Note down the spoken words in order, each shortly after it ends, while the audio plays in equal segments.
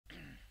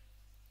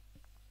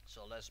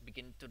So let's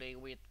begin today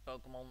with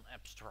Pokemon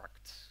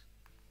Abstract.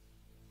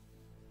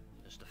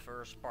 This is the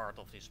first part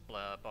of this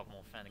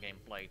Pokemon fan game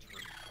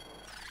playthrough.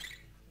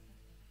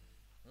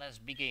 Let's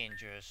begin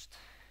just.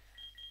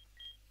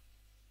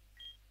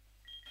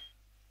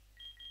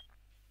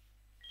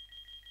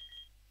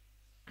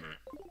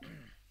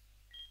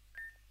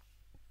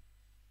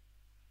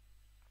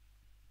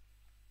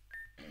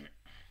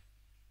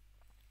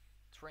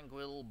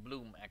 Tranquil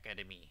Bloom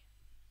Academy.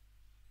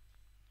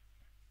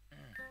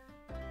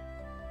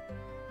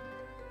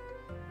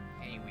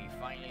 Hey, we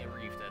finally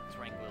arrived at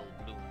Tranquil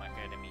Bloom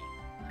Academy.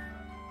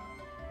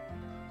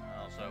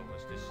 Also,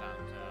 was this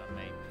sound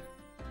made?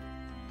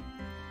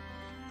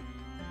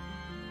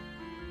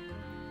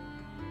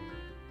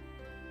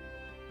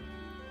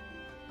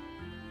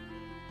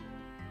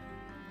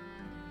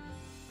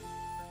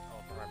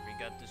 Oh crap,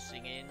 we got to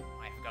sing in.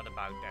 I forgot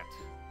about that.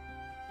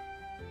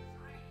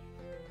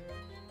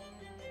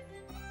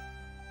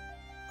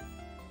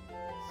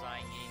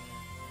 Sign in.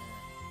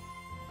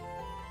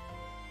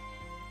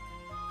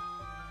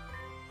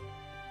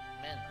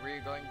 Man,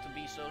 we're going to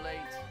be so late.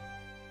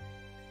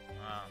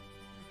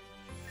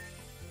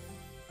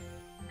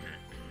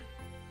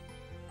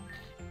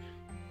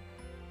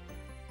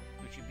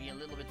 Could you be a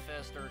little bit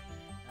faster,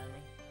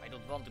 Annie? I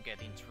don't want to get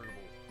in trouble.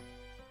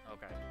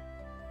 Okay.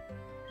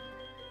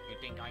 You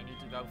think I need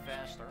to go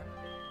faster?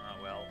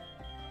 Oh well.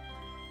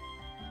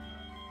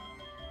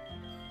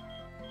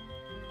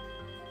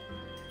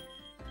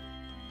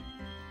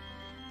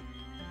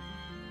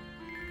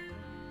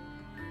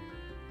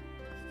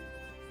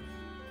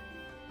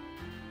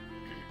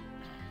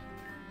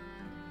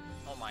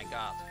 Oh my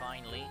god,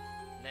 finally.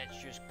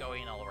 Let's just go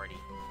in already.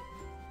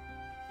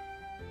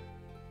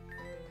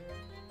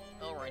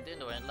 Alright,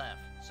 Dindo and left.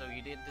 So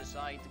you did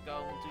decide to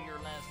go to your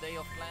last day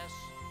of class?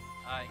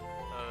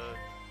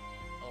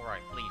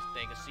 Alright, please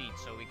take a seat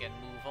so we can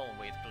move on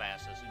with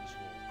class as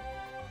usual.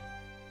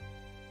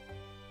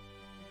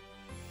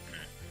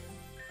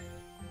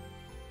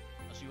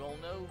 As you all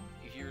know,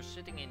 if you're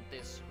sitting in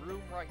this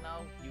room right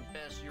now, you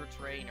pass your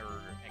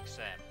trainer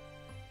exam.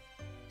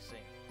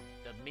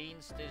 That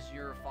means this is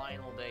your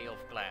final day of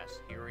class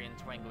here in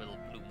Tranquil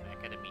Bloom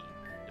Academy,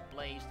 the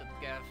place that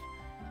gave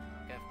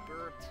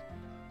birth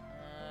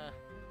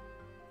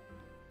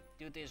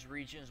to this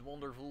region's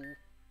wonderful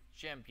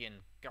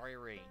champion,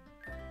 Kyrie.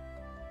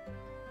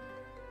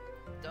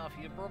 Duff,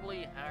 you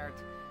probably heard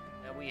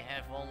that we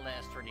have one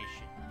last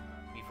tradition.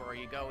 Before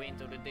you go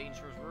into the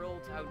dangerous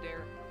world out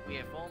there, we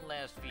have one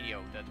last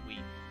video that we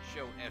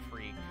show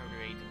every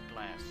graduating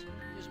class.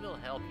 This will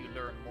help you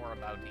learn more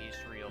about the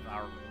history of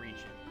our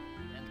region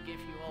and give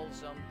you all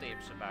some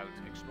tips about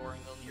exploring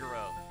on your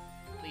own.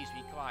 Please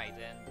be quiet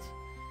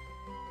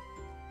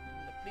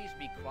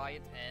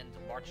and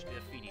watch the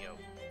video.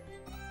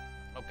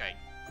 Okay.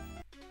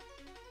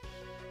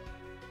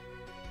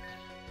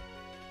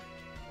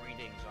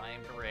 Greetings, I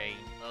am Gray,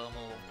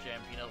 Elmo,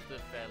 champion of the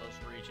Fellows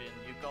region.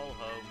 You call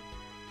home.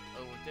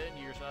 Over 10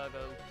 years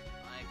ago,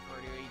 I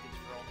graduated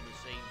from the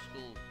same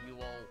school you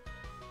all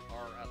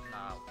are at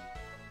now.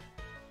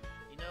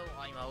 You know,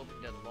 I'm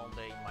hoping that one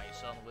day my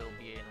son will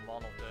be in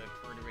one of the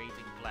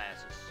graduating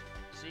classes.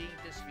 Seeing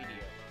this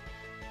video.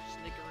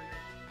 Snickering,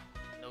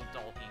 no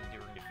talking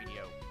during the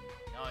video.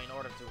 Now, in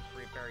order to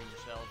prepare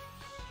yourself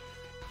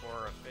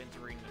for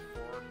entering the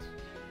fort,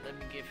 let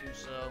me give you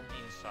some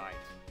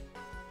insight.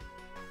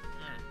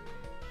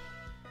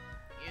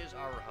 Here's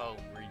our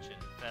home region,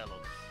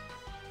 Fellows.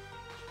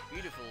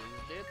 Beautiful,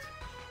 isn't it?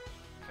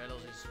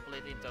 Fellows is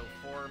split into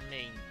 4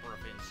 main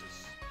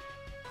provinces.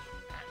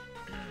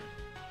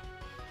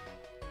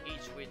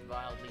 Each with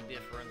wildly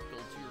different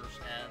cultures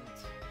and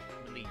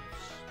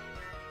beliefs.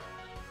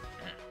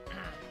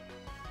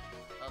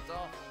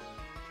 Although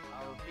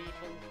our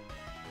people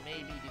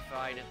may be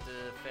divided,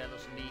 the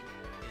Fellows League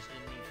is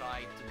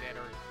unified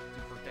together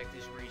to protect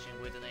this region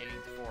with an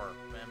elite 4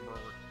 member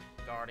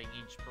guarding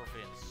each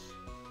province.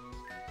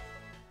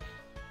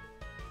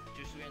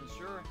 Just to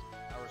ensure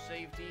our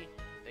safety,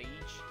 they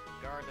each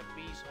guard a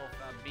piece of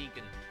a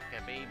beacon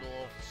capable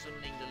of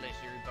summoning the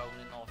legendary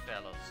Bonin of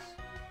Fellows.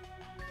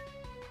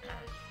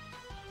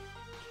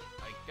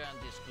 I can't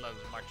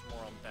disclose much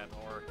more on that,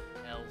 or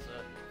else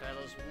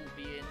Fellows will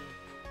be in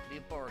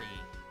the party.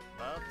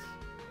 But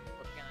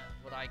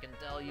what I can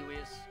tell you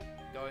is,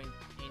 going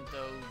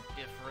into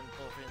different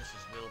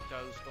provinces will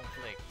cause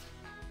conflict.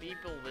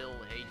 People will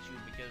hate you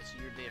because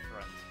you're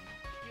different.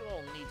 You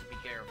all need to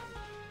be careful.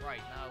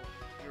 Right now,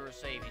 you're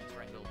safe in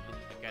Tranquil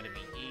Bloom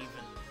Academy,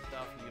 even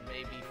though you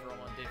may be from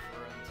a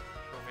different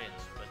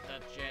province, but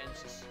that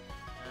chances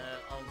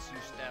once you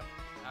step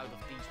out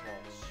of these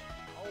walls.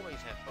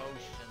 Always have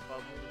potions and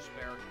Pokemon to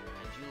spare,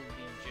 and you'll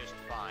be just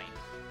fine.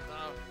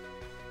 Now,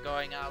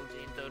 going out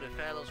into the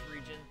Fellows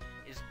region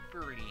is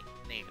pretty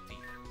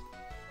negative.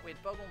 With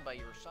Pokemon by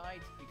your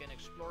side, you can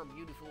explore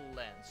beautiful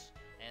lands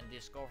and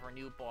discover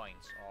new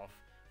points of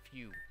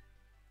view.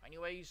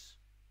 Anyways,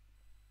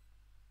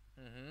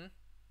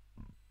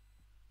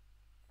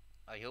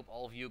 I hope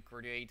all of you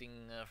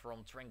graduating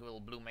from Tranquil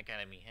Bloom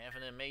Academy have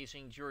an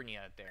amazing journey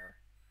out there.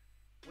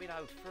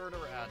 without further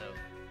ado,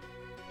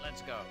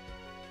 let's go.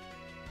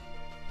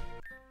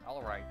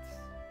 Alright.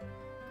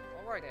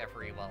 Alright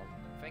everyone,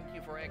 thank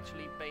you for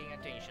actually paying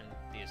attention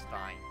this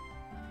time.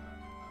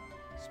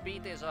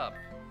 Speed is up.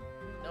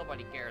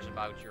 Nobody cares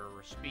about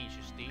your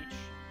speeches, Teach.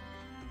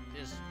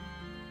 This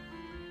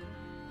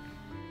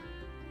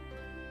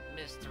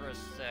Mistress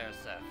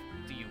Seth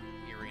to you,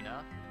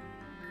 Irina.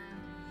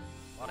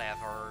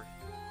 Whatever.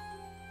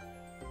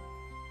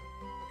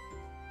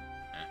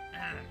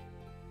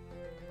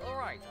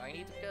 Alright, I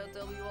need to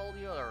tell you all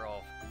the other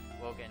of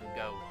who can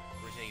go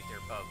receive their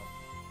Pokemon.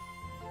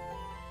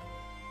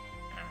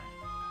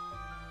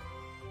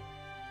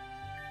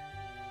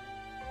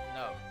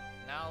 No,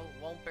 now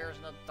one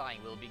person at a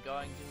time will be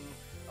going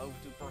over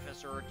to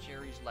Professor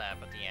Cherry's lab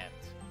at the end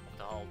of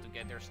the hall to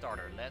get their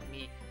starter. Let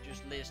me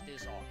just list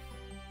this off.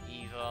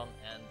 Ivan,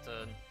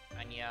 Anton,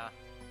 Anya,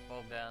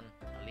 Bogdan,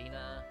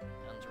 Alina,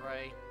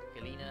 Andrei,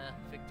 Kalina,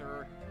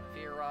 Victor,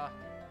 Vera,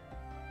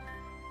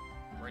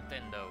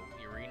 Retendo,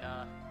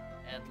 Irina,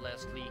 and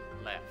Leslie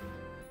Lev.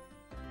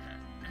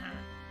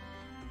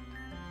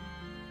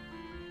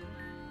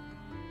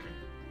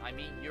 I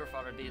mean, your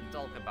father didn't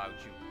talk about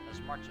you as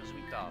much as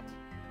we thought.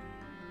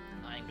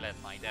 I'm glad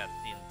my dad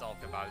didn't talk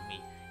about me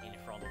in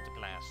front of the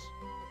class.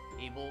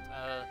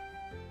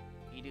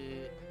 He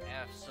did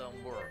have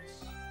some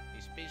words,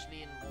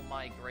 especially on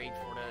my grade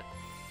for the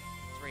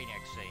training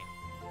exam.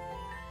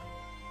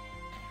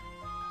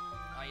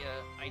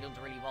 I don't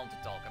really want to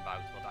talk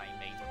about what I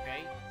made,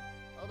 okay?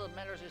 All that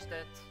matters is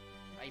that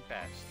I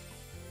passed.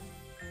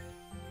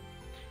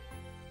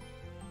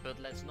 But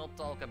let's not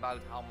talk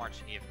about how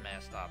much Eve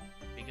messed up,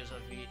 because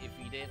if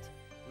we did,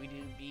 we'd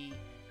be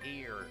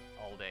here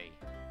all day.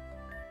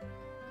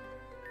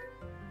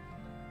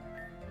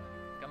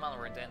 Come on,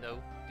 Nintendo,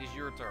 this is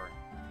your turn.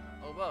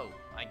 Oh whoa,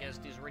 I guess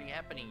this is really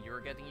happening.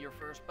 You're getting your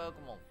first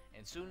Pokemon,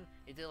 and soon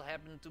it'll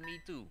happen to me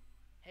too.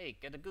 Hey,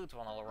 get a good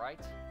one, alright?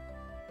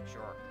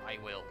 Sure, I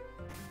will.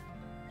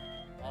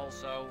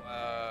 Also,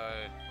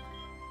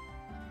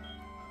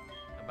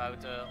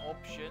 about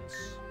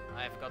options,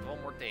 I've got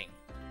one more thing.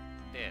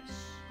 This.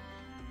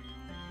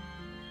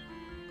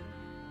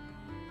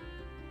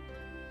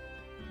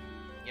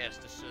 Yes,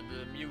 this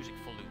the music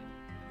volume.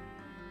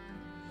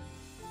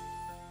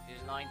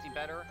 Is 90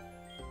 better?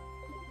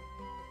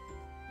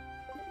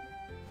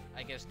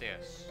 I guess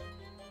this.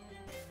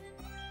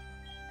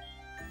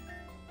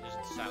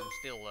 Doesn't sound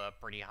still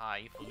pretty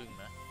high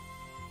volume.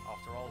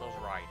 After all those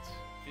right.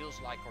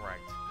 Feels like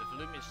correct. The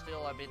volume is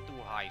still a bit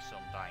too high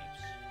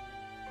sometimes.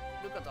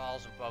 Look at the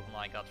awesome Pokemon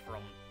I got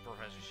from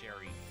Professor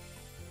Cherry.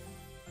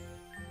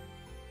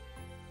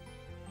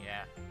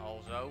 Yeah,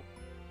 also.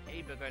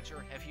 Hey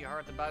Bugwatcher, have you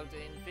heard about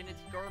the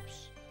Infinity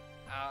Corps?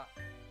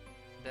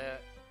 The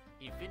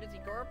Infinity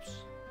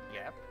Corps?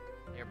 Yep.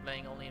 They're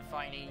planning on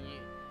finally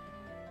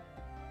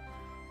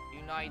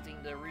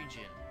uniting the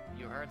region.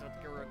 You heard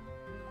what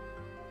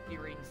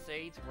Kirin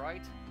said,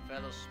 right?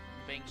 Fellows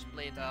being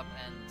split up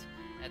and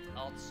at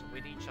odds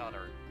with each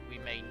other. We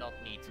may not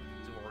need to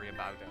worry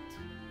about that.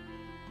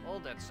 Oh,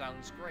 that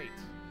sounds great.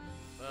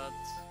 But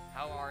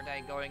how are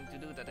they going to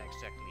do that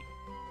exactly?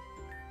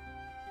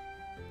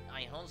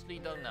 I honestly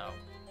don't know.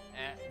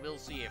 We'll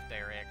see if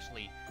they're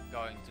actually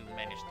going to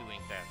manage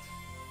doing that.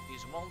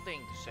 It's one thing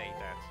to say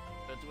that,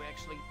 but to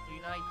actually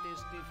unite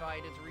this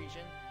divided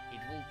region, it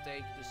will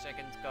take the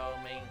second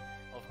coming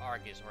of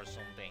Argus or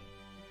something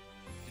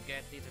to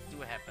get it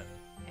to happen.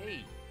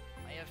 Hey,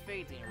 I have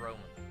faith in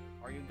Roman.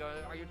 Are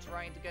you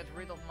trying to get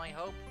rid of my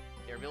hope?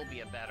 There will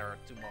be a better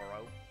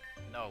tomorrow.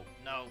 No,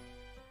 no.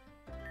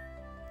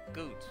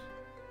 Good.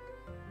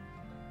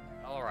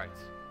 All right.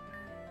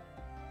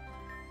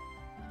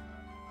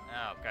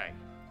 Okay.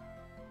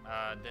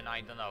 Then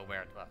I don't know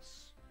where it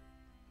was.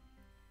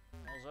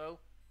 Also,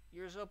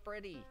 you're so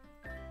pretty.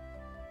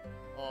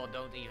 Oh,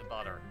 don't even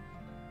bother.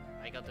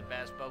 I got the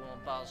best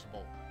Pokemon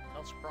possible.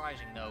 Not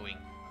surprising knowing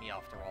me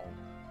after all.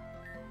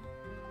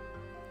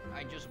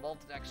 I just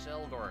wanted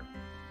Excelgor.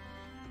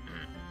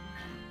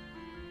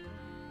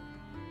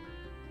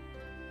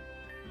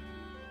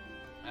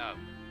 Oh,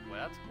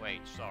 what?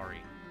 Wait,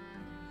 sorry.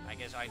 I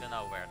guess I don't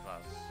know where it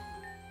was.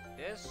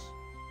 This?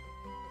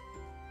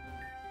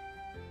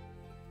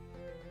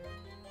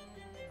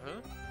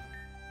 Huh?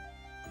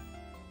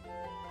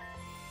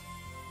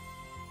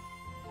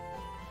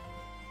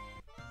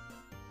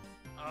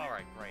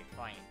 Alright, great,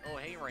 fine. Oh,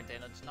 hey,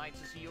 Renten, it's nice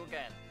to see you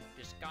again.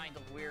 Just kind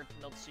of weird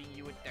not seeing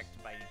you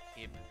attacked by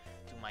him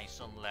to my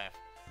son left.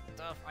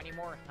 Tough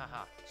anymore?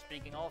 Haha.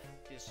 Speaking of,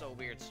 it's so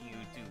weird seeing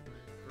you two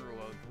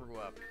grew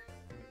up.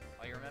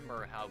 I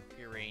remember how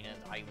Kirin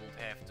and I would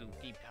have to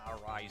keep our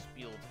eyes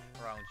peeled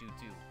around you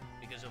two,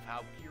 because of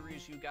how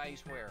curious you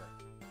guys were.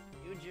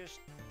 You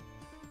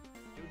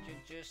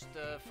just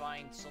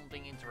find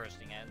something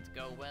interesting and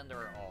go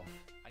wander off.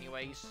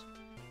 Anyways,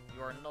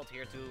 you are not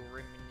here to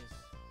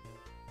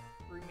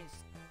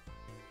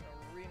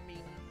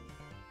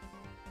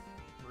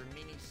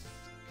reminisce,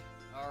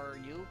 are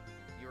you?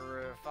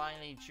 You're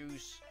finally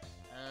choose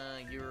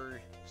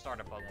your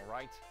starter Pokemon,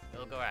 right?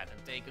 We'll go ahead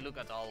and take a look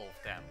at all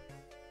of them.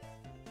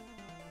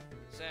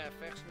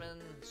 Vexman,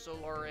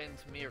 Solar, and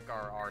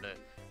Mirkar are the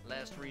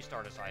last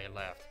restarters I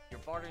left. Your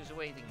partner is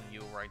awaiting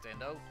you, right,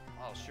 Endo?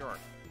 Oh, sure.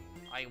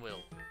 I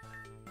will.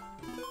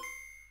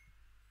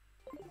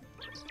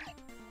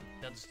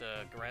 That's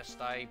the grass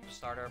type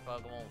starter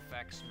Pokemon,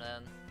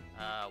 Vexman.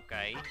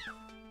 Okay.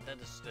 That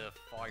is the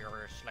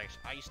fire slash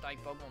ice type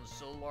Pokemon,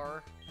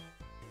 Solar.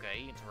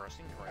 Okay,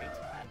 interesting, great.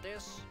 And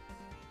this?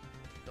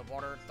 The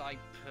water type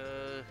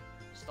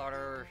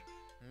starter,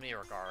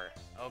 Mirkar.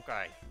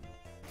 Okay.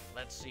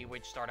 Let's see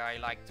which starter I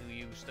like to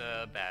use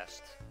the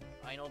best.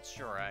 I'm not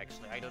sure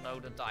actually, I don't know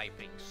the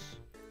typings.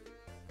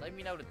 Let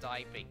me know the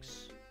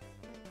typings.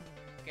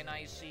 Can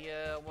I see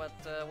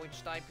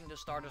which typing the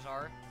starters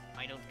are?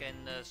 I don't can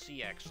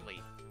see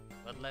actually.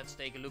 But let's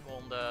take a look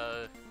on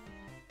the...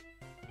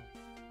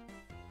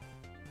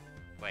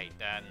 Wait,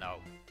 no,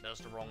 that's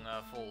the wrong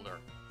folder.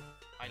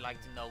 I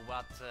like to know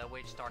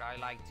which starter I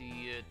like to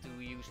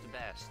use the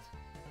best.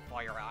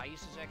 Fire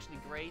Ice is actually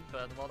great,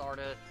 but what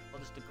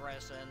is the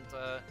grass and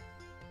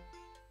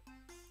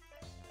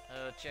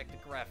check the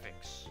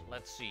graphics.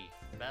 Let's see.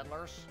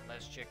 Battlers,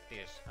 let's check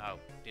this. Oh,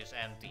 this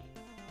empty.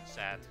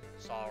 Sad.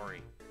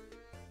 Sorry.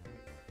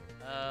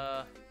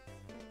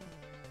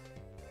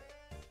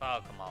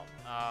 Pokemon.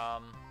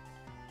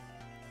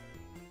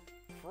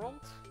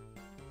 Front?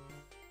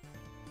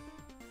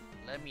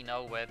 Let me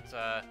know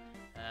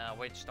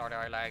which starter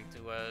I like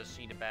to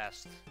see the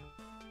best.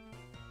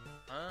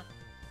 Huh?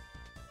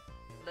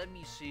 Let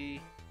me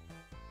see.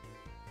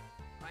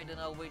 I don't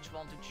know which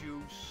one to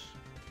choose.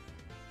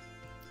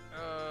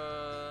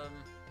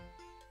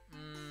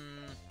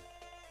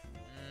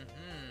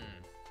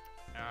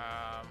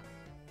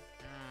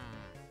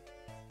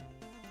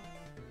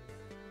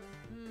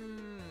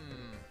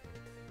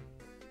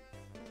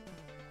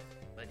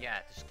 But yeah,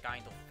 it's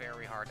kind of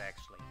very hard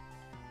actually.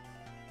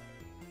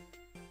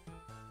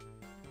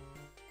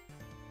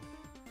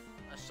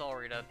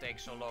 Sorry that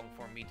takes so long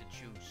for me to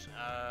choose.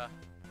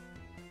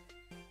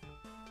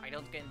 I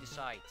don't can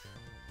decide.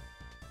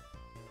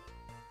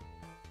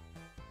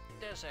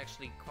 That's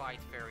actually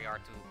quite very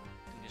hard to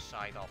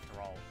decide after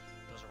all.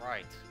 That's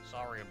right.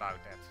 Sorry about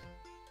that.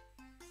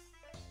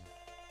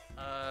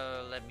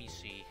 Let me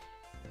see.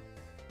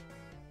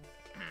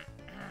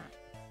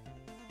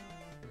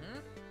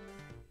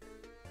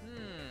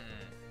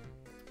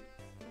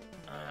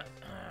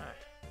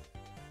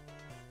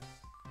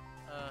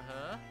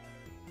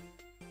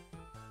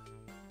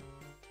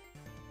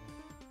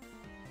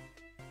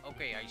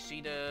 Okay, I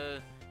see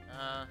the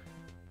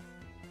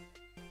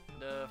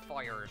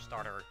fire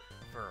starter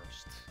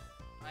first.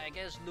 I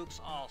guess looks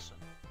awesome.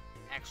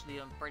 Actually,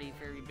 a pretty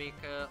very big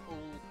owl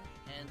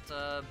and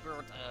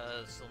bird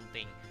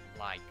something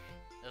like.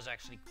 That's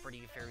actually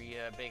pretty very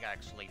big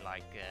actually.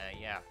 Like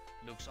yeah,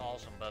 looks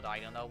awesome. But I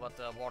don't know what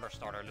the water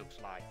starter looks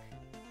like.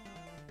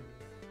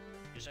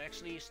 It's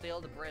actually still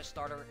the grass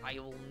starter I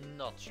will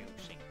not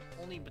choosing.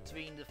 Only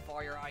between the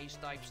fire ice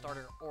type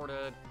starter or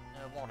the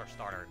water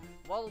starter.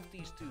 One of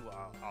these two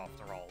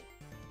after all.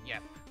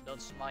 Yep,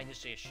 that's my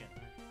decision.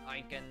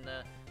 I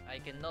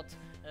cannot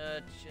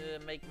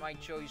make my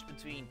choice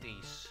between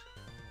these.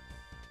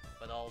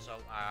 But also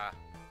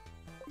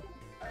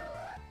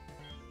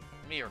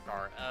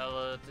Mirkar.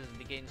 It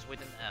begins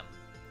with an M.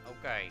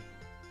 Okay.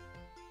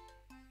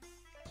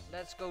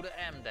 Let's go to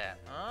M then,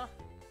 huh?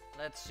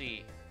 Let's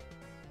see.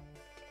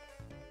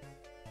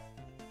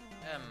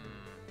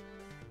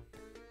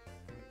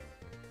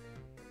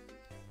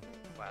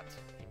 What?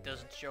 It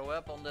doesn't show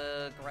up on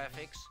the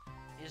graphics.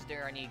 Is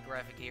there any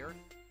graphic here?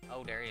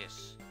 Oh, there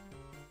is.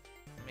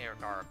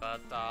 Mirkar,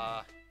 but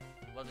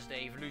what is the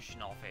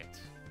evolution of it?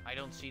 I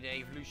don't see the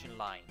evolution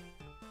line.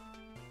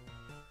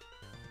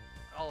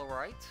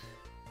 Alright.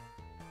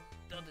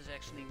 That is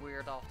actually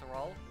weird after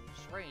all.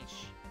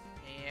 Strange.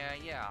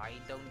 Yeah, I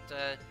don't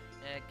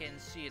can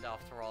see it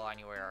after all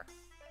anywhere.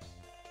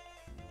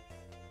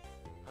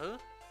 Huh?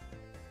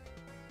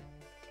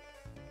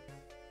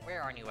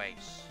 Where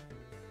anyways?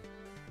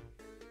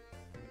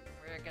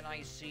 Where can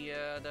I see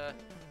the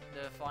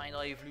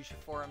final evolution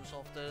forms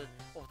of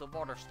the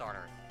water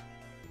starter?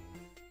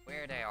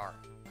 Where they are?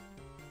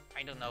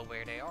 I don't know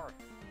where they are.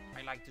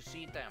 I like to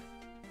see them.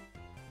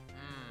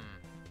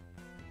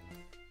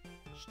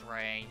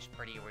 Strange,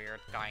 pretty weird,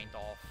 kind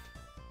of.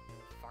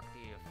 Fuck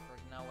the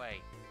frick, no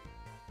way.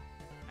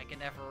 I can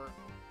never.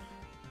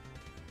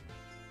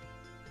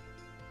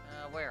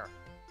 Where?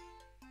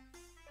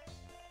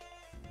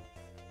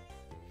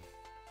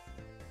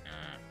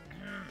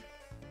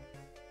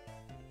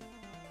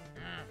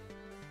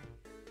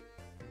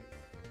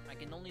 I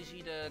can only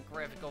see the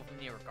graphic of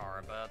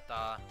Mirkar, but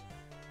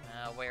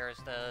where's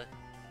the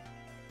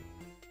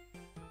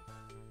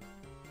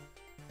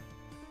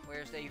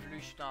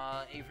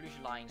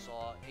evolution lines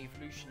or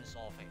evolutions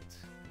of it?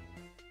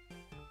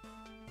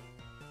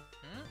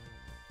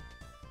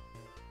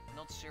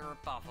 Not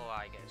Serapavo,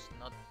 I guess.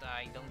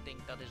 I don't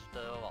think that is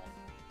the one.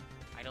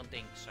 I don't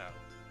think so.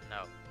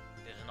 No,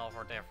 there's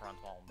another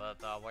different one.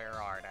 But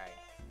where are they?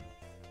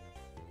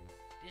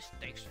 This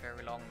takes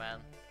very long, man.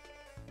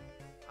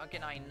 How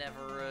can I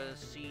never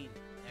see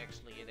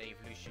actually the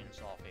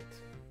evolutions of it?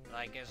 But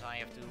I guess I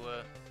have to.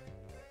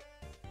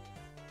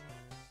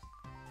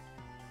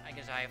 I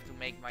guess I have to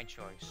make my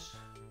choice.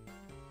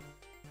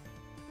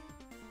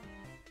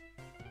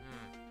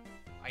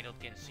 I don't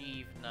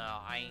conceive. No,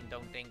 I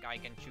don't think I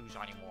can choose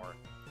anymore.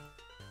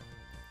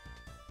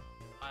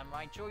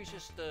 My choice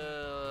is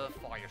the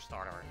fire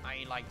starter.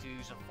 I like to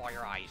use a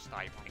fire ice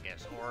type, I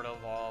guess, or the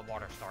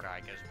water starter,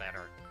 I guess,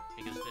 better,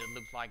 because it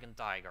looks like a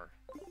tiger.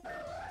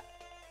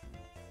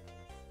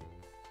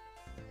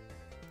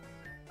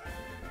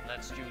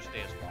 Let's choose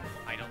this one.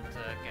 I don't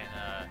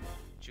can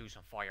choose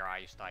a fire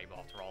ice type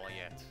after all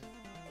yet.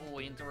 Oh,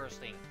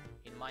 interesting.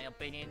 In my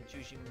opinion,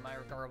 choosing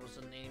Magikarp was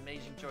an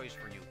amazing choice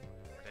for you.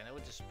 But I know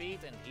the speed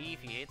and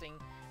heavy hitting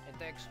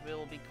attacks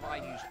will be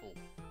quite useful.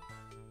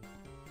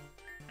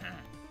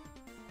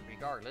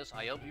 Regardless,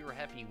 I hope you're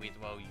happy with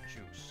what you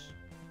choose.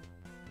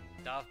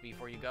 Duff,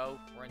 before you go,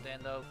 for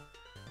Nintendo,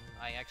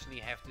 I actually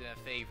have a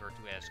favor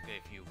to ask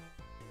of you.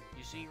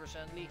 You see,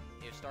 recently,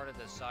 you've started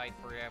a side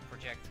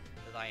project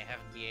that I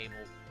haven't been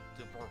able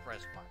to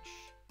progress much.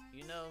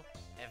 You know,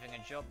 having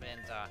a job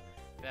and a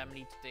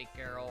family to take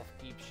care of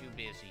keeps you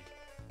busy.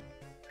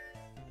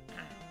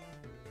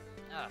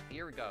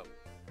 Here we go.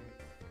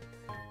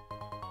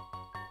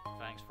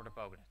 Thanks for the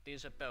Pokédex. This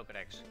is a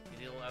Pokédex.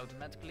 It will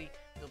automatically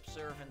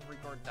observe and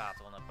record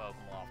data on a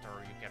Pokémon after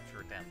you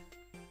capture them.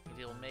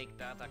 It will make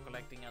data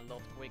collecting a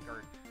lot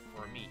quicker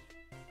for me.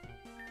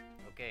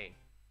 Okay.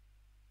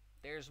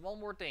 There's one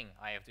more thing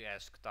I have to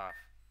ask, Taff.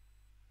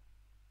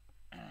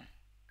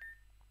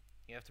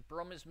 You have to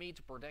promise me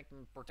to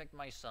protect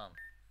my son,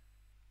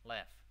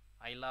 Lev.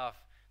 I love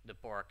the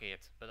poor kid,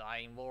 but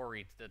I'm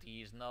worried that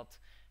he is not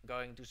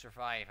going to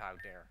survive out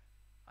there.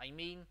 I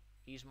mean,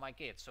 he's my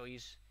kid, so he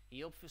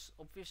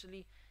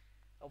obviously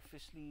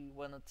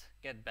won't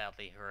get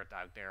badly hurt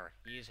out there.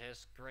 He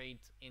has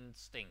great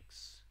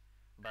instincts,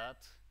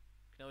 but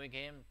knowing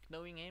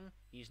him,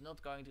 he's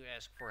not going to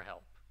ask for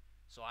help.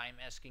 So I'm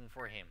asking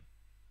for him.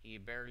 He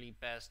barely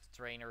passed the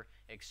trainer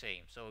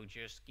exam, so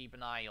just keep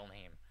an eye on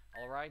him.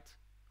 Alright?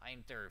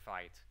 I'm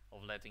terrified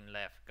of letting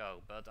Lev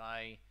go, but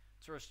I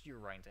trust you,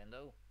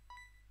 Nintendo.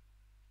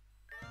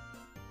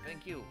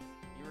 Thank you.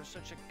 You're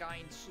such a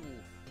kind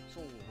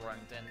soul,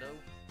 Nintendo.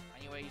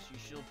 Anyways, you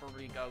should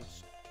probably go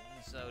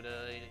so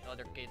the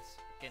other kids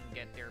can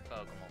get their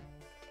Pokemon.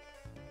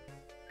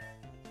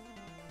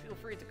 Feel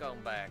free to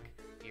come back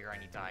here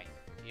anytime.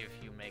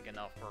 If you make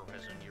enough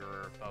progress on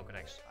your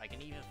Pokédex, I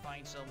can even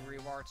find some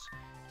rewards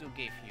to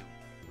give you.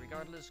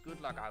 Regardless,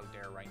 good luck out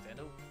there,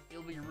 Nintendo.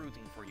 He'll be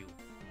rooting for you.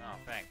 Oh,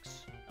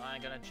 thanks.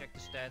 I'm gonna check the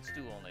stats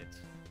too on it.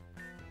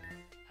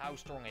 How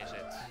strong is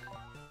it?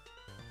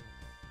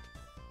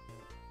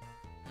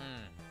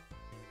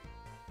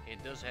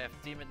 It does have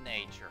timid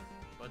nature,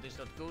 but is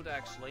that good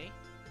actually?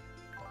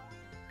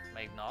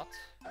 Maybe not.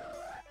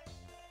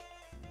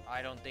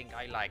 I don't think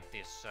I like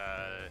this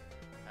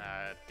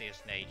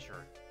this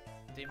nature.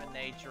 Timid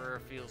nature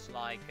feels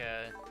like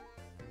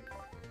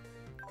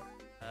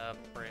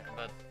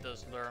but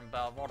does learn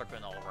about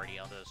Watergun already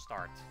on the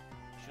start.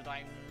 Should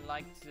I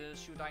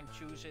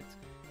choose it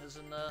as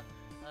a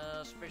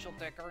special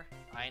attacker?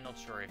 I'm not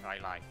sure if I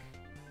like.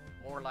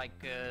 More like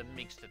a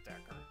mixed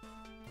attacker.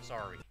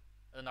 Sorry,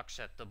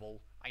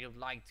 unacceptable. I don't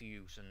like to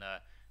use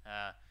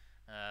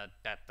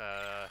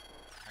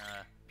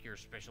pure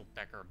special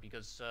attacker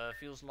because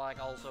feels like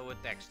also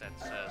attacks that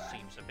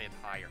seems a bit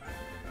higher.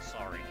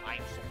 Sorry,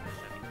 I'm so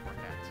upsetting for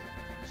that.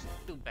 It's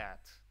too bad.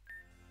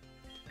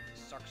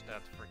 Sucks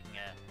that freaking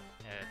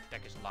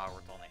attack is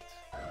lowered on it.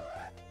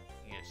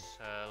 Yes,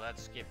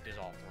 let's skip this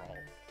after all.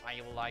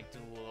 I would like to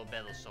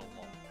battle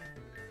someone.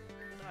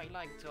 But I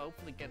like to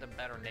hopefully get a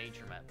better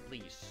nature, man.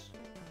 Please.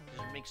 This is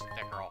a mixed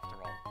attacker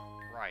after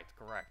all. Right,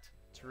 correct.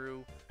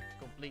 True,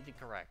 completely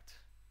correct.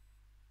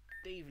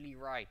 Davely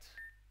right.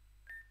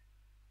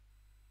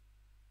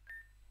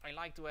 I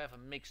like to have a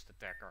mixed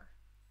attacker.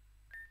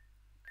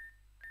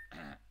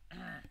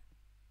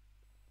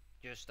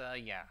 Just,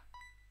 yeah.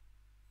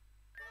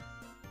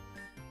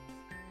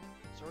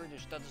 Sorry,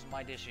 that is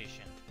my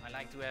decision. I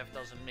like to have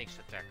those a mixed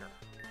attacker.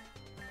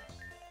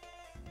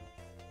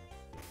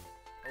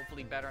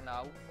 Hopefully better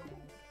now.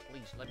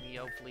 Please, let me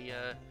hopefully,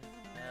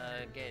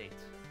 get it.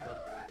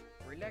 But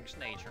relaxed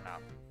nature now.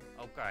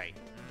 Okay.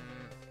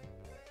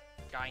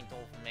 Kind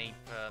of,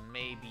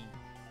 maybe,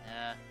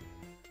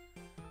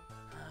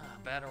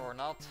 better or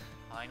not,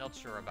 I'm not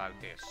sure about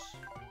this.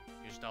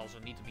 Just also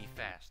need to be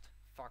fast.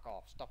 Fuck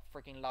off, stop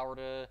freaking lower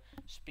the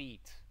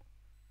speed.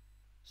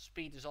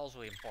 Speed is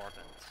also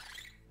important.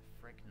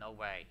 Frick, no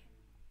way.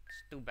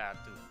 It's too bad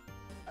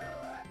too.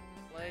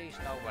 Please,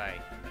 no way.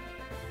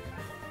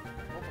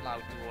 Not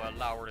allowed to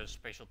lower the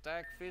special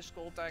attack,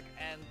 physical attack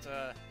and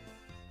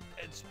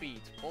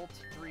speed. Both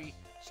three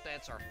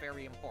stats are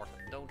very important,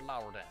 don't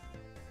lower them.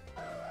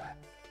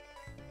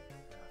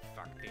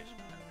 Fuck this,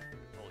 man.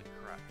 Holy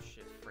crap,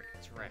 shit,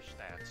 freaking trash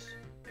stats.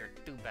 They're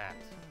too bad.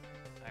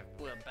 I've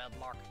put a bad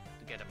luck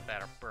to get a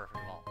better perfect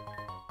one.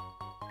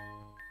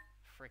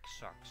 Frick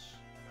sucks.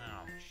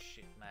 Oh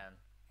shit, man.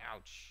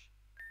 Ouch.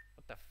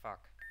 What the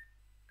fuck?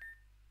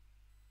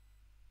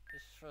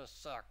 This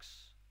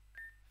sucks.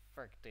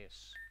 Fuck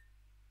this.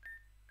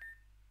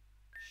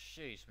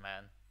 Jeez,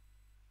 man.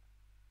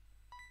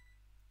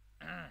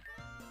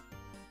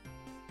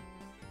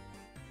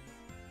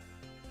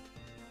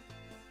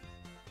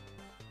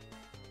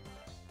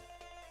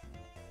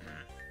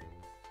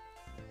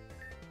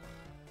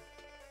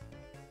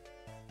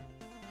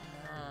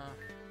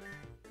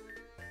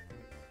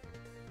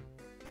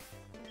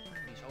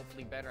 He's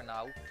hopefully better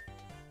now.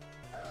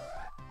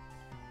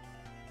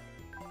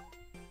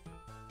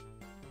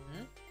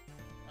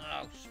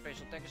 Oh,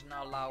 special attack is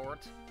now lowered.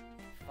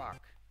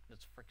 Fuck.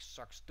 That frick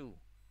sucks too.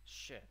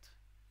 Shit.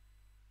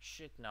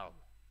 Shit no.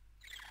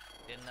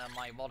 Then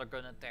my water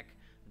gun attack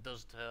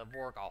doesn't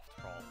work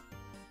after all.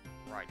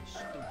 Right, it's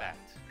too bad.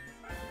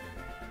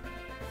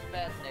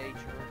 Bad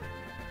nature.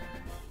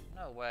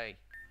 No way.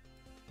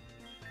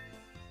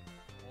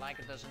 Like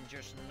it doesn't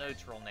just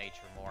neutral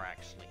nature more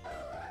actually.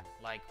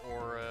 Like,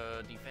 or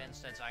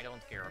defense stats I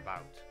don't care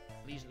about.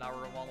 Please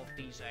lower one of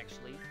these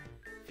actually.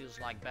 Feels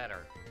like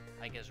better.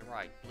 I guess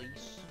right,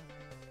 please.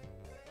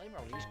 Let me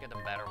at least get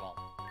a better one.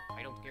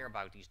 I don't care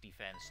about these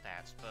defense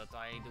stats, but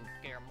I do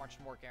much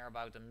more care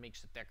about a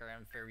mixed attacker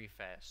and very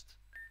fast.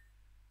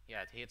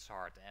 Yeah, it hits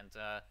hard and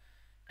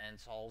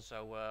it's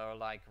also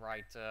like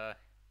right.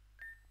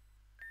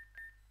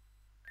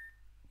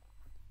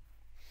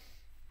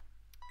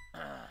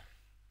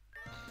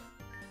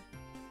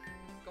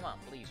 Come on,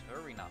 please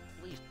hurry now.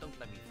 Please don't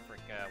let me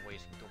frick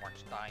wasting too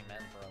much time,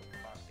 man, bro.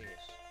 Fuck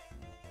this.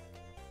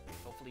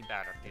 Hopefully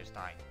better this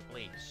time,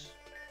 please.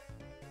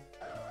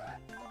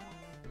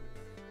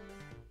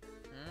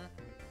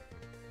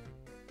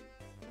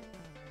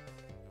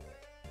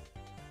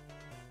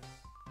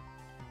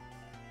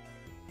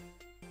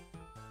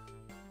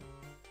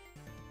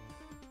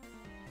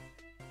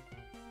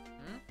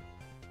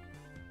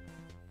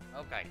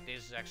 Okay,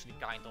 this is actually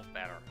kind of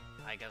better.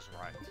 I guess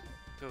right.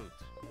 Good.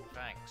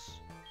 Thanks.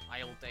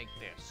 I'll take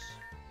this.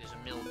 This is a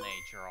mild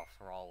nature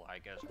after all, I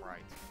guess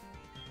right.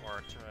 Or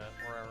a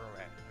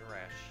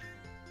rash.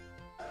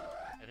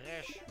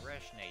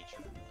 Rash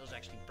nature. That was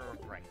actually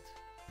perfect.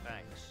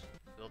 Thanks.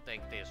 We'll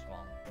take this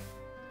one.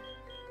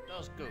 That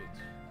was good.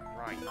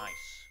 Right,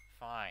 nice.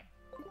 Fine.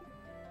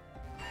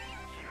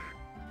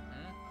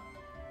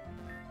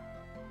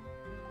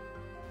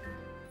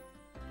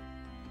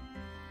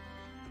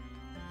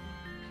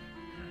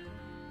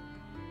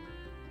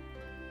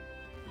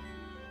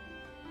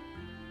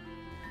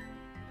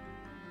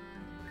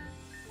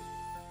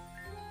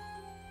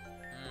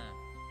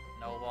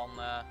 No one,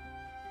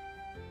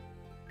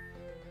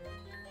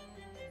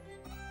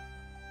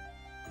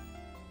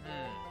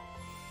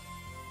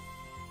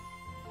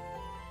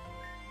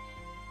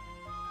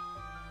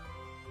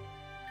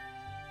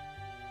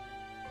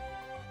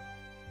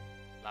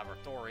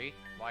 Laboratory?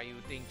 Why you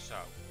think so?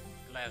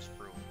 Class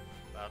proof.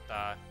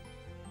 But,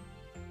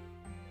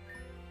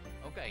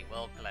 okay,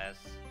 well, class,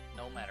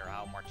 no matter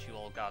how much you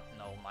all got to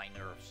know my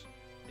nerves,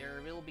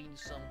 there will be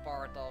some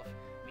part of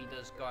me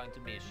that's going to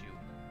miss you.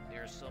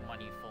 There's so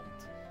many fond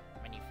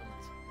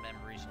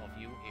memories of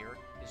you here.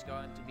 It's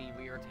going to be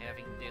weird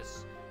having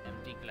this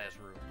empty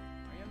classroom.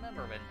 I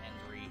remember when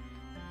Henry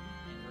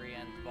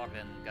and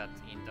Bogdan got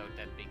into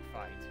that big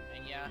fight.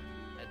 And yeah,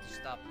 had to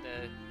stop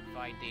the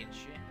fight, didn't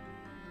you?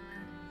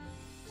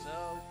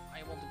 So,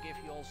 I want to give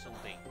you all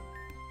something.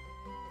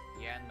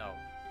 Yeah, no,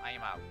 I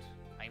am out.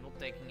 I'm not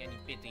taking any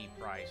pity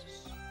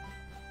prizes.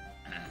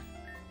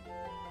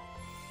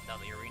 That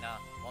Irina,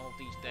 one of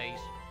these days,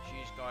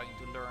 she's going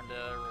to learn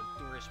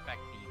to respect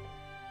people.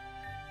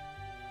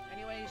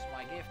 Anyways,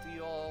 my gift to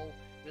you all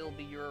will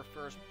be your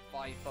first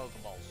 5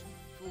 Pokeballs.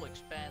 Full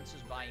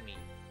expenses by me.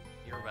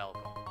 You're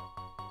welcome.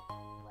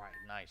 Right,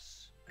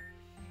 nice.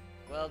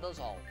 Well, that's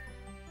all.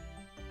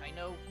 I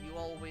know you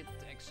all with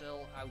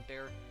Excel out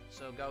there,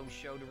 so go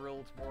show the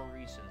world more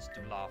reasons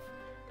to love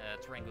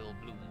Tranquil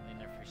Bloom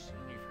University.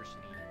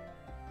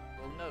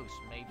 Who knows,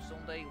 maybe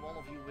someday one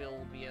of you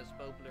will be as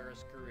popular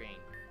as Kurain.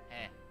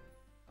 Eh.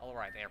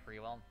 Alright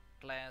everyone,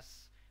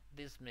 class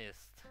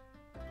dismissed.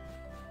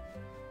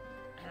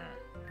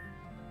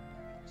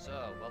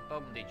 So, what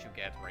Pokemon did you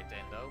get,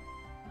 Nintendo?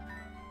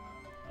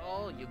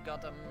 Oh, you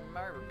got a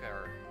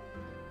marker.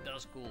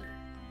 That's cool.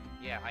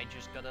 Yeah, I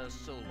just got a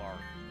Solar.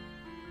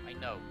 I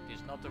know, this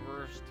is not the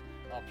worst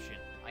option.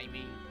 I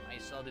mean, I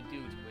saw the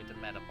dude with the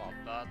Metapod,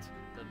 but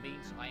that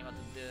means I'm at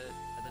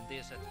a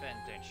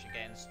disadvantage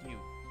against you.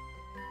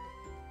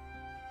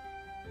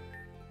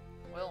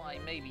 Well, I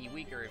may be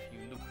weaker if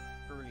you look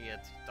early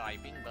at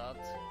typing, but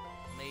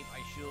maybe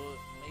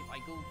I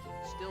could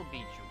still beat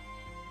you.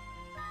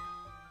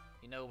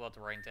 You know what,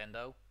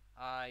 Nintendo?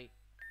 I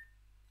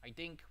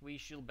think we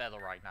should battle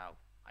right now.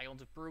 I want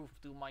to prove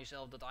to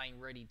myself that I'm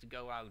ready to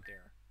go out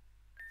there.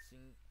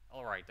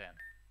 Alright then.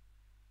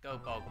 Go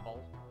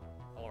Pokeball.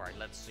 Alright,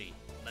 let's see.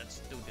 Let's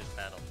do this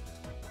battle.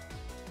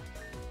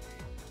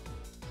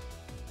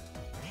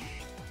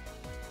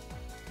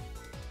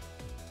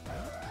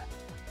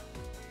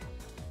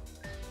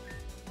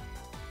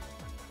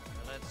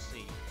 Let's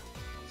see.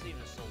 It's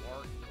even still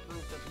work. The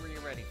proof really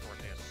ready for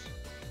this.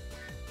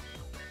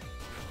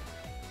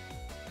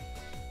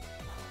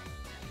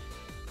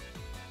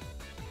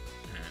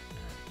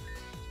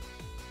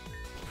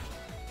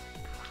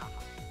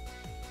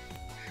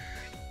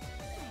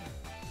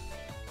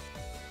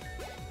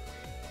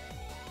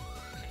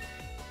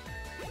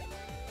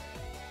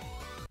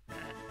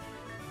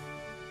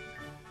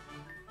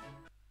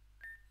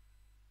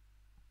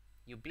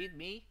 You beat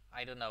me?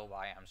 I don't know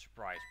why I'm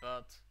surprised,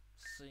 but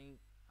see,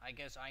 I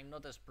guess I'm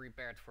not as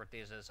prepared for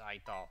this as I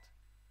thought.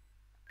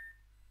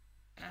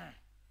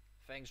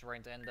 Thanks,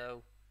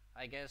 Nintendo.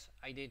 I guess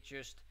I did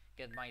just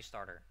get my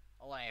starter.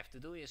 All I have to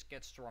do is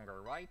get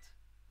stronger, right?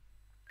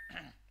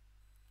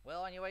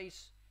 Well,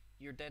 anyways,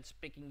 your dad's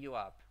picking you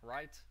up,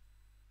 right?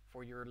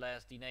 For your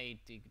last DNA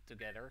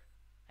together.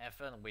 Have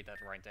fun with that,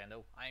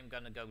 Nintendo. I'm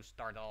gonna go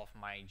start off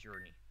my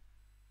journey.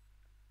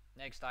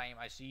 Next time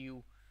I see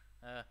you,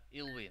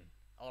 Ilwin.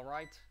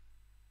 Alright?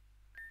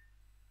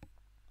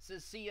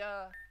 See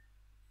ya!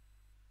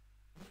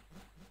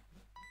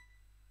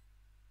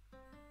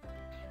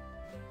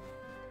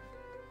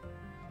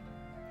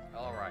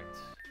 Alright.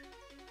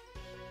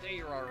 There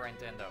you are,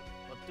 Nintendo.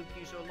 What took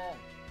you so long?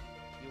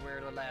 You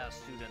were the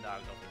last student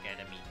out of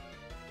Academy.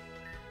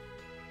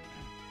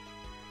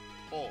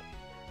 Paul,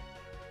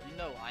 you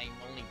know I'm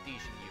only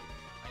teasing you.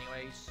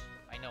 Anyways,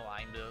 I know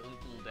I'm the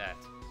little dad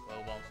who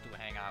wants to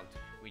hang out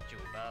with you,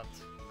 but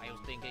I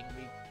was thinking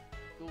we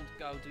could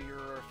go to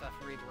your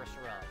favorite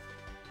restaurant,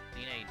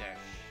 DNA Dash.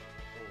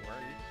 Oh,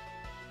 really?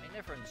 I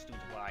never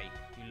understood why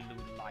you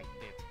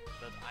liked it,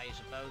 but I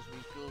suppose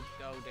we could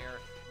go there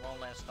one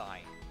last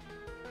time.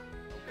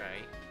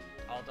 Okay.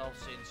 Although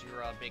since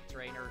you're a big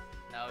trainer,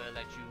 now I'll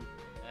let you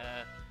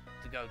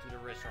to go to the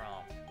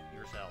restaurant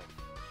yourself.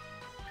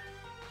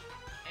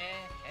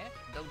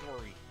 Don't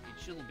worry, it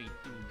shouldn't be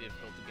too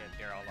difficult to get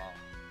there alone.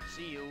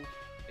 See you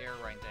there,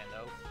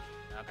 Nintendo.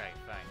 Okay,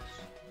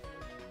 thanks.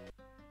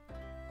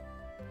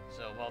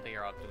 So what they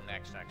are up to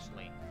next,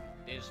 actually.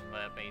 This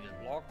page is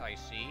blocked, I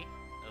see.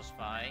 That's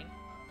fine.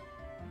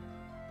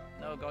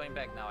 No, going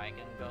back now. I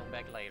can go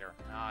back later.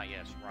 Ah,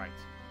 yes, right.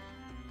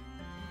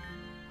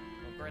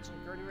 Congrats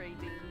on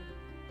graduating.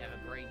 Have a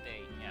great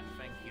day. Yeah,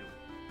 thank you.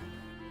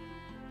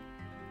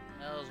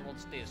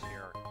 What's this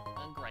here?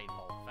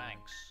 Ungrateful,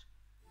 thanks.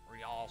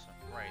 Really awesome.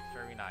 Great,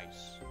 very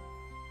nice.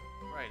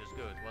 Right, that's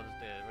good. What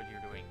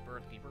you're doing?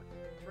 Birdkeeper.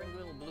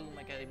 Tranquil Bloom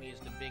Academy is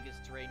the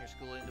biggest trainer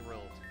school in the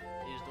world.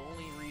 It is the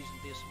only reason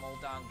this small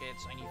town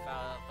gets any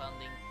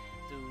funding,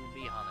 to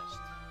be honest.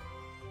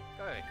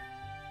 Okay.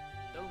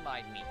 Don't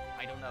mind me.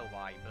 I don't know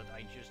why, but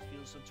I just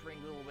feel so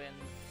tranquil when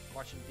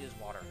watching this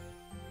water.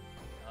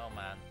 Oh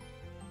man.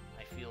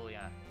 I feel,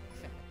 yeah.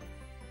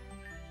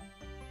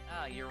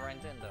 Ah, you're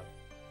Nintendo.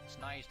 It's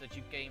nice that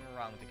you came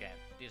around again.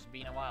 It's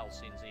been a while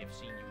since I've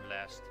seen you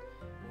last.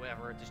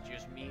 However, it is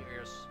just me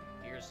here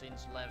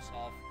since left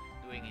off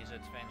doing his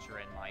adventure,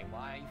 and my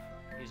wife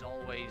is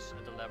always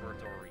at the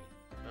laboratory.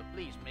 But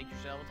please, make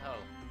yourself at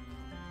home.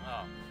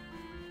 Oh.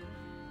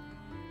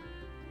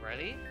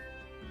 Ready?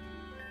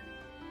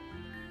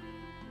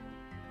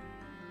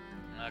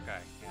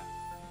 Okay, yeah.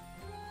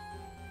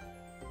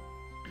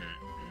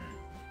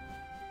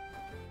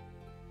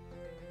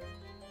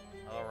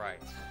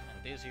 Alright,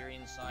 and this here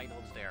inside,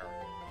 what's there?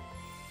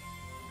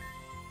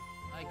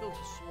 I could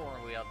have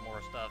sworn we had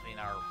more stuff in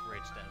our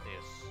fridge than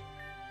this.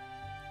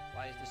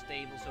 Why is this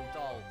table so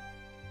tall?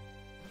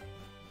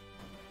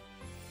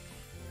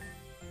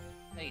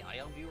 Hey, I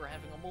hope you are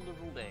having a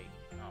wonderful day.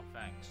 Oh,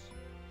 thanks.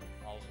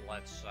 Also,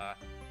 let's, yes.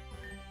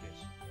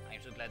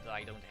 I'm so glad that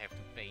I don't have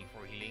to pay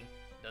for healing.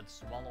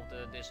 That's one of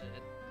the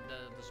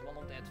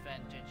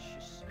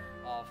advantages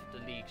of the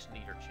league's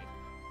leadership.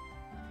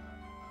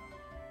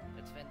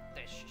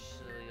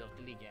 Advantages of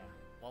the league, yeah.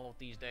 One of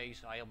these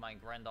days, I hope my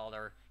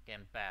granddaughter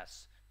can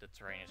pass the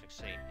trainer's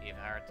exam. If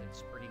hard,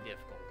 it's pretty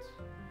difficult.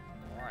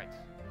 Alright.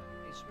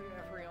 Is where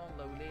everyone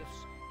low lives,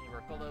 in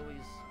Ricolo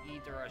is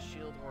either a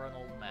shield or an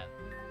old man.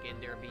 Can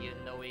there be a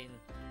no in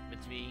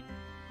between?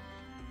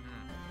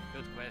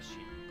 Good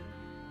question.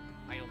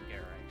 I don't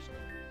care,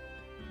 actually.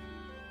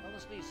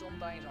 Honestly,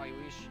 sometimes I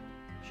wish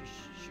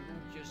she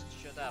would just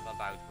shut up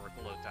about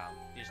Ricolo Town.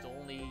 It's the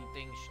only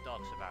thing she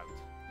talks about.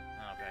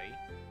 Okay.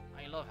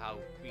 I love how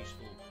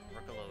peaceful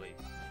Ricolo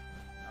is.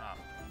 Ah,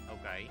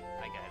 okay,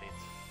 I get it.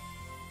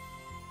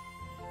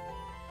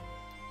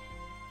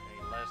 Okay,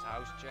 last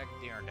house check,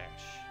 dinner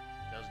dash.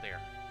 That's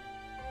there.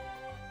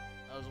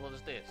 What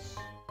is this?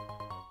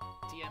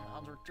 TM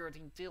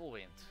 113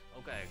 Tailwind.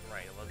 Okay,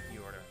 great, what's the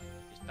order?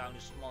 This town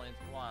is small and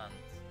quaint,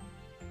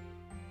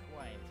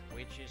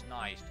 which is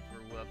nice to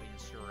grow up in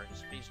Sur,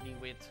 especially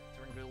with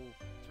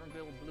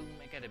Tranquil Bloom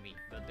Academy,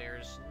 but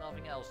there's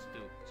nothing else to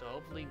do, so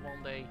hopefully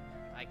one day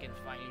I can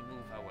finally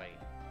move away.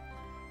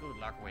 Good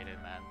luck with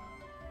it, man.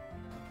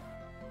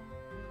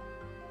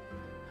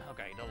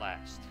 Okay, the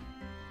last.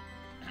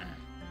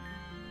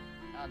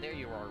 Ah, there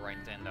you are,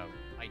 Nintendo.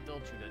 I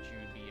told you that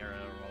you'd be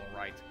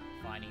alright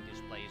finding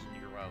this place on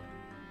your own.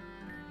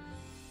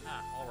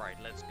 Ah, alright,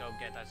 let's go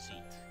get a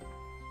seat.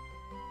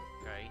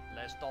 Okay,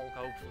 let's talk,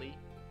 hopefully.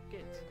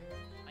 kid.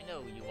 I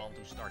know you want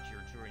to start your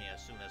journey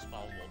as soon as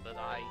possible, but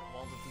I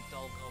wanted to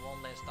talk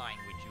one last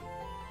time with you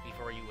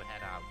before you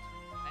head out.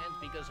 And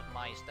because of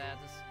my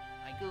status,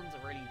 I couldn't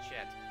really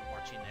chat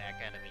much in the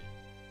academy.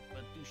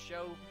 But to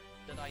show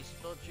that I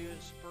support you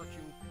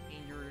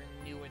in your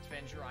new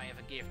adventure, I have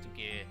a gift to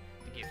give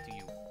to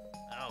you.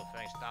 Oh,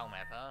 thanks, town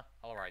map, huh?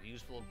 Alright,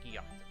 useful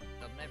key item.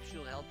 That map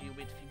should help you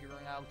with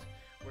figuring out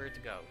where to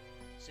go.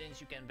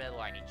 Since you can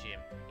battle any gym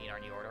in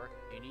any order,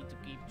 you need to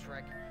keep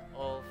track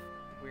of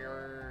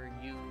where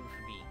you've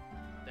been.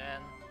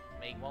 Then,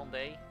 make one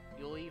day,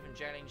 you'll even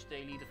challenge the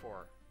Elite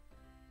Four.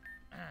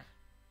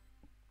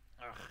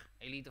 Ugh,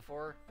 Elite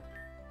Four?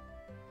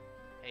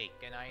 Hey,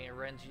 can I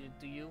rant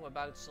to you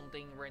about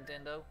something,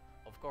 Nintendo?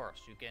 Of course,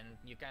 you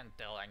can't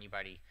tell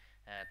anybody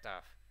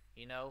tough.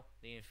 You know,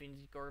 the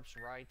Infinity Corps,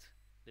 right?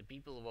 The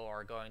people who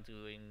are going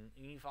to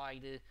unify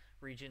the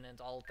region and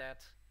all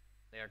that.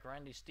 They are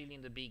currently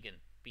stealing the beacon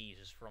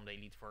pieces from the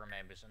Elite Four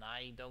members, and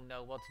I don't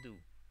know what to do.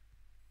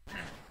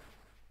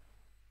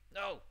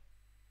 No!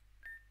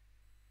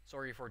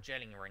 Sorry for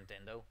jelling,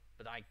 Nintendo,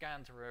 but I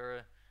can't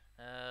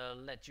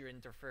let you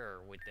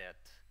interfere with that.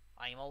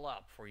 I'm all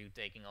up for you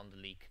taking on the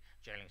League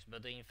challenge,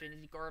 but the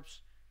Infinity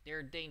Corps, they're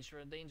a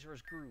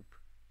dangerous group.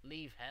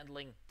 Leave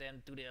handling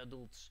them to the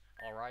adults,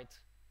 alright?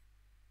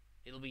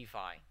 It'll be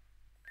fine.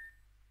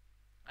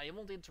 I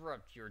won't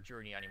interrupt your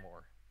journey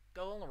anymore.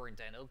 Go on,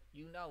 Nintendo,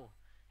 you know.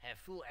 Have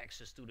full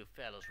access to the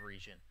Phallus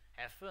region.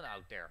 Have fun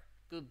out there.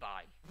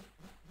 Goodbye.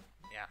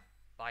 Yeah,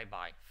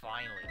 bye-bye,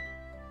 finally.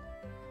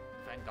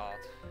 Thank God.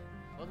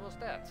 What was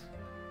that?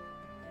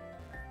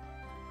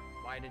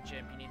 Why the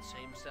champion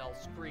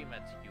himself scream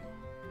at you?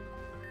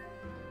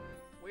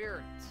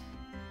 Weird.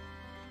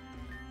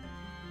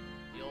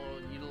 You'll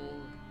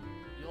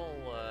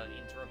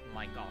interrupt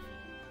my coffee.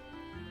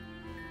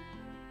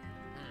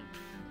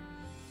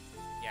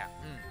 Yeah,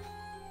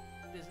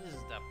 This is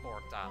the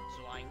port town,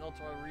 so I'm not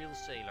a real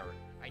sailor.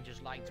 I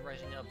just like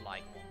dressing up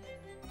like one.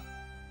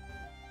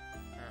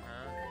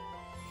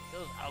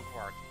 Feels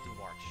awkward to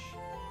watch.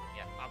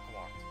 Yeah,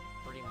 awkward.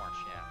 Pretty much,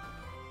 yeah.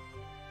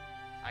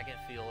 I can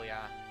feel,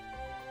 yeah.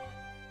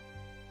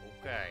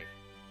 Okay.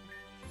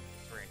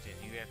 For instance,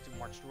 if you have too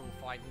much trouble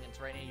fighting and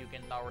training, you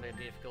can lower the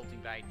difficulty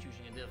by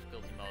choosing a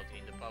difficulty mode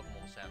in the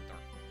Pokemon Center.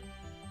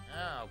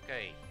 Ah,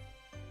 okay.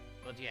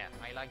 But yeah,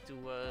 I like to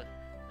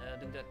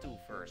do that too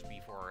first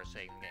before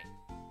saving game.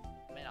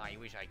 Man, I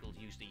wish I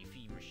could use the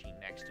EV machine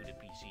next to the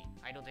PC.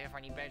 I don't have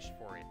any badge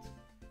for it.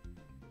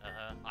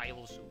 I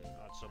will soon,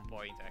 at some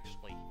point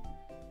actually.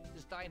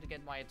 It's time to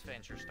get my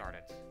adventure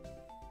started.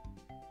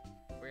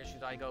 Where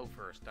should I go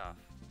first off?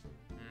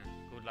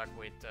 Good luck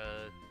with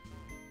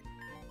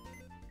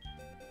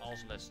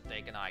Also, let's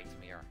take an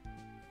item here.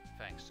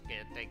 Thanks.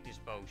 Take this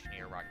potion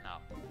here right now.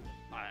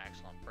 Ah,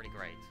 excellent. Pretty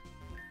great.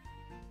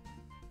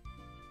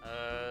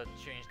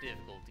 Change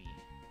difficulty.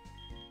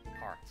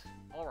 Hard.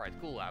 Alright,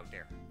 cool out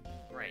there.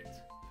 Great.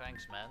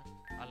 Thanks, man.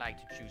 I like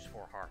to choose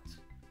for hard.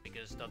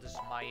 Because that is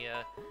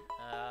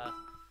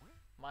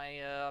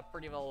my,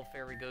 pretty well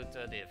very good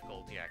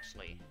difficulty,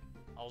 actually.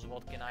 Also,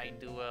 what can I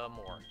do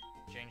more?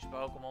 Change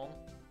Pokemon?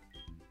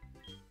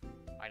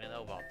 I don't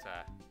know what,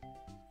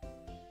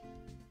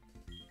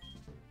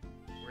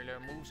 Regular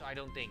moves, I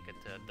don't think it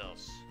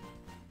does.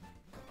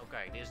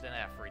 Okay, this then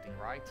everything,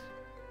 right?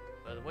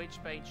 But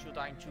which page should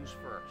I choose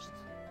first?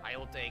 I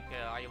will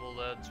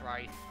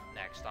try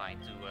next time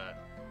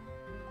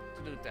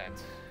to do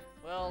that.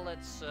 Well,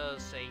 let's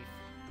save.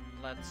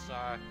 Let's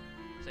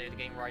save the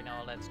game right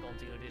now. Let's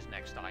continue this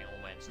next time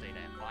on Wednesday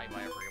then. Bye bye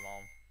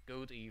everyone.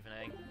 Good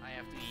evening. I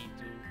have to eat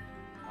too.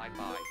 Bye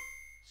bye.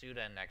 See you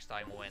then next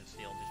time on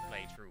Wednesday on this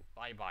playthrough.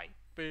 Bye bye.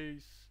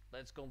 Peace.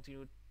 Let's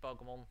continue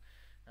Pokemon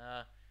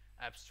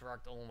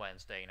Abstract on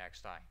Wednesday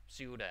next time.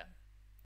 See you then.